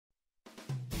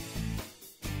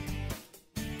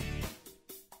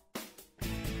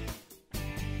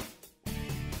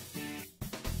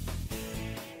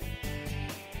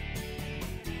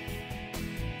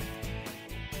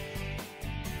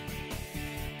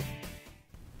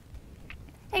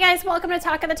Hey guys, welcome to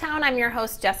Talk of the Town. I'm your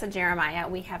host, Jessa Jeremiah.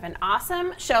 We have an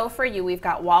awesome show for you. We've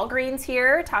got Walgreens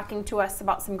here talking to us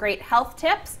about some great health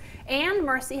tips, and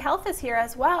Mercy Health is here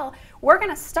as well. We're going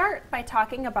to start by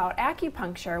talking about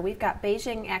acupuncture. We've got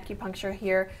Beijing Acupuncture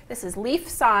here. This is Leaf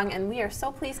Song, and we are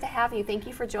so pleased to have you. Thank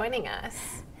you for joining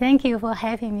us. Thank you for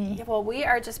having me. Well, we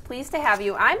are just pleased to have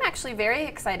you. I'm actually very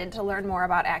excited to learn more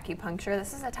about acupuncture.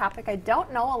 This is a topic I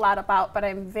don't know a lot about, but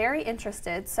I'm very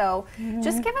interested. So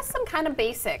just give us some kind of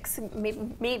basics.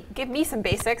 Maybe give me some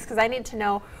basics, because I need to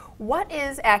know, what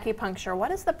is acupuncture?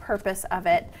 What is the purpose of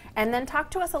it? And then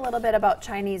talk to us a little bit about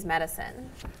Chinese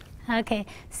medicine. Okay,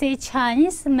 see,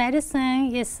 Chinese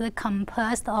medicine is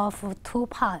composed of two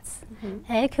parts,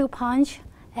 acupuncture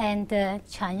and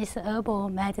Chinese herbal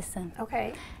medicine.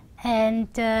 Okay. And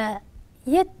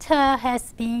it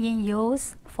has been in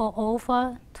use for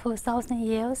over 2,000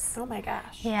 years. Oh my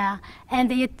gosh. Yeah,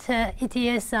 and it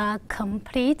is a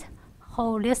complete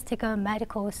holistic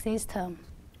medical system.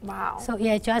 Wow. So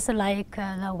yeah, just like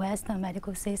the Western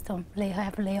medical system, they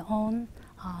have their own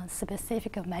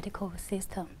specific medical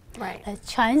system. Right.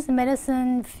 Chinese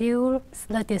medicine feels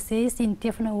the disease in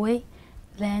different way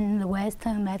than the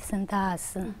Western medicine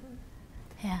does.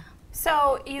 Yeah.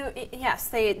 So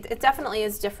yes, it definitely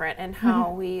is different in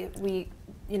how we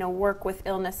work with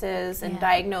illnesses and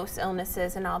diagnose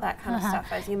illnesses and all that kind of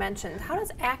stuff, as you mentioned. How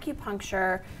does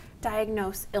acupuncture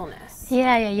diagnose illness?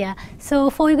 Yeah. So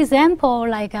for example,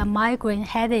 like a migraine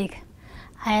headache,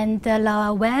 and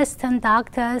the Western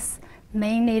doctors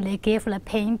mainly they give the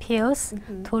pain pills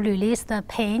to release the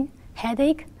pain,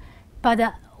 headache.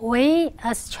 But we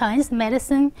as Chinese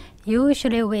medicine,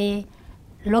 usually we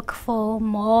look for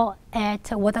more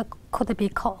at what could be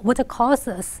what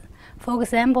causes. For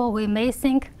example, we may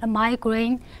think a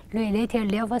migraine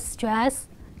related liver stress,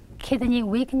 kidney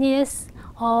weakness,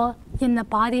 or in the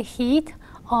body heat,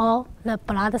 or the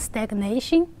blood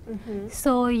stagnation.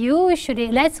 So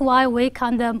usually that's why we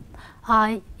kind of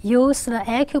use the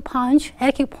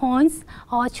acupoints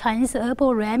or Chinese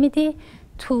herbal remedy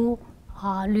to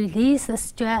release the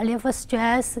stress, liver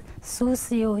stress,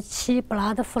 soothe your qi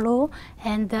blood flow,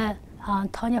 and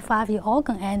tonify your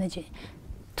organ energy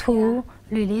to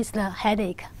release the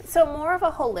headache. So more of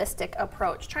a holistic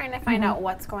approach, trying to find out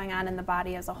what's going on in the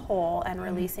body as a whole and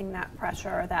releasing that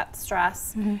pressure or that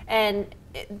stress. And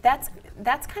that's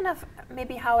kind of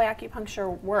maybe how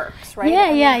acupuncture works, right?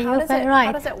 Yeah, you're very right.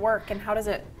 How does it work, and how does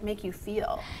it make you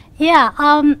feel? Yeah,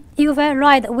 you're very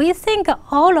right. We think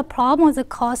all the problems are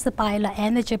caused by the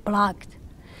energy blocked.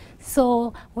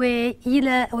 So we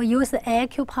use the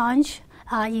acupuncture,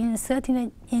 insert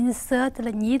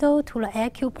the needle to the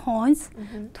acupoints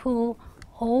to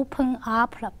open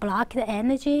up the blocked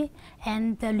energy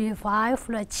and revive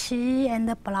the qi and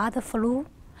the blood flow.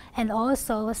 And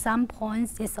also some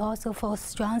points is also for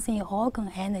strengthening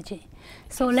organ energy.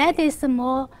 So that is the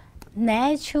more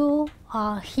natural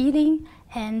healing,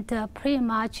 and pretty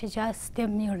much just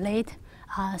stimulating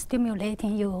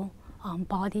your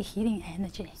body healing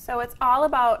energy. So it's all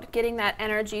about getting that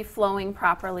energy flowing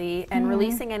properly and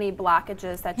releasing any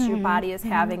blockages that your body is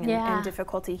having and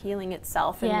difficulty healing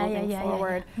itself and moving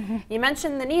forward. You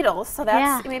mentioned the needles, so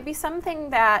that's maybe something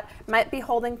that might be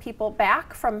holding people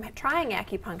back from trying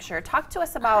acupuncture. Talk to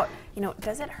us about,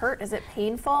 does it hurt? Is it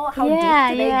painful? How deep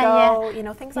do they go?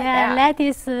 Things like that. Yeah, that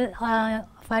is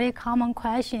very common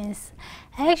questions.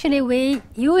 Actually, we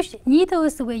use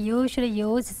needles. We usually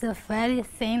use the very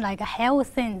thin, like a hair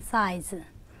thin size.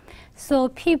 So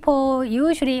people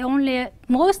usually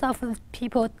most of the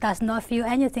people does not feel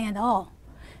anything at all.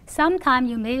 Sometimes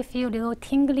you may feel a little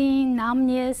tingling,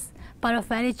 numbness, but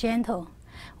very gentle.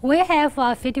 We have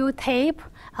a videotape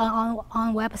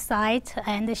on website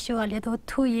and show a little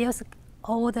 2 years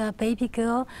old baby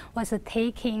girl was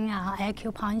taking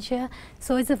acupuncture.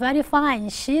 So it's very fine.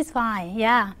 She's fine,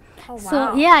 yeah. Oh, wow.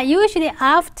 So yeah, usually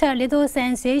after little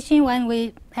sensation, when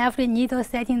we have the needle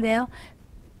setting there,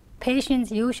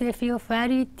 patients usually feel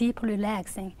very deep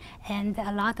relaxing, and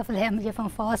a lot of them even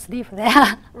fall asleep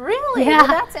there. Really? Yeah. Well,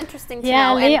 that's interesting to know.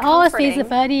 Yeah, they and all comforting. feel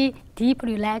very deep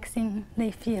relaxing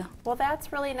they feel. Well,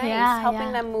 that's really nice,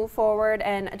 helping them move forward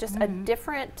and just a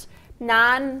different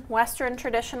non-Western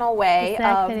traditional way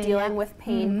of dealing with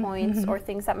pain points or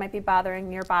things that might be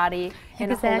bothering your body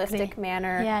in a holistic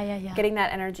manner, getting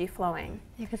that energy flowing.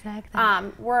 Exactly.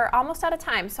 We're almost out of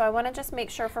time, so I want to just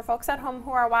make sure for folks at home who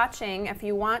are watching, if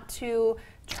you want to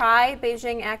try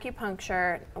Beijing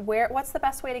Acupuncture, what's the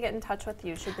best way to get in touch with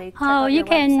you? Should they check out your you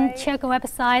can website? check a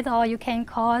website, or you can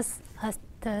call us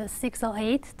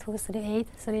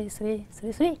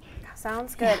 608-238-3333.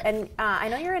 Sounds good. And I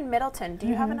know you're in Middleton. Do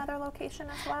you have another location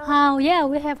as well? Yeah,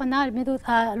 we have another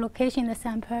location in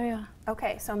Sun Prairie.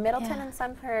 Okay, so Middleton and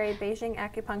Sun Prairie, Beijing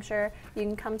Acupuncture. You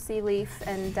can come see Leaf,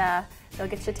 and they'll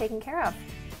get you taken care of.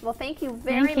 Well, thank you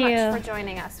very much for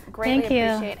joining us. Greatly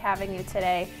appreciate having you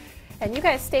today. And you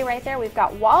guys stay right there. We've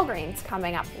got Walgreens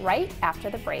coming up right after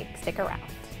the break. Stick around.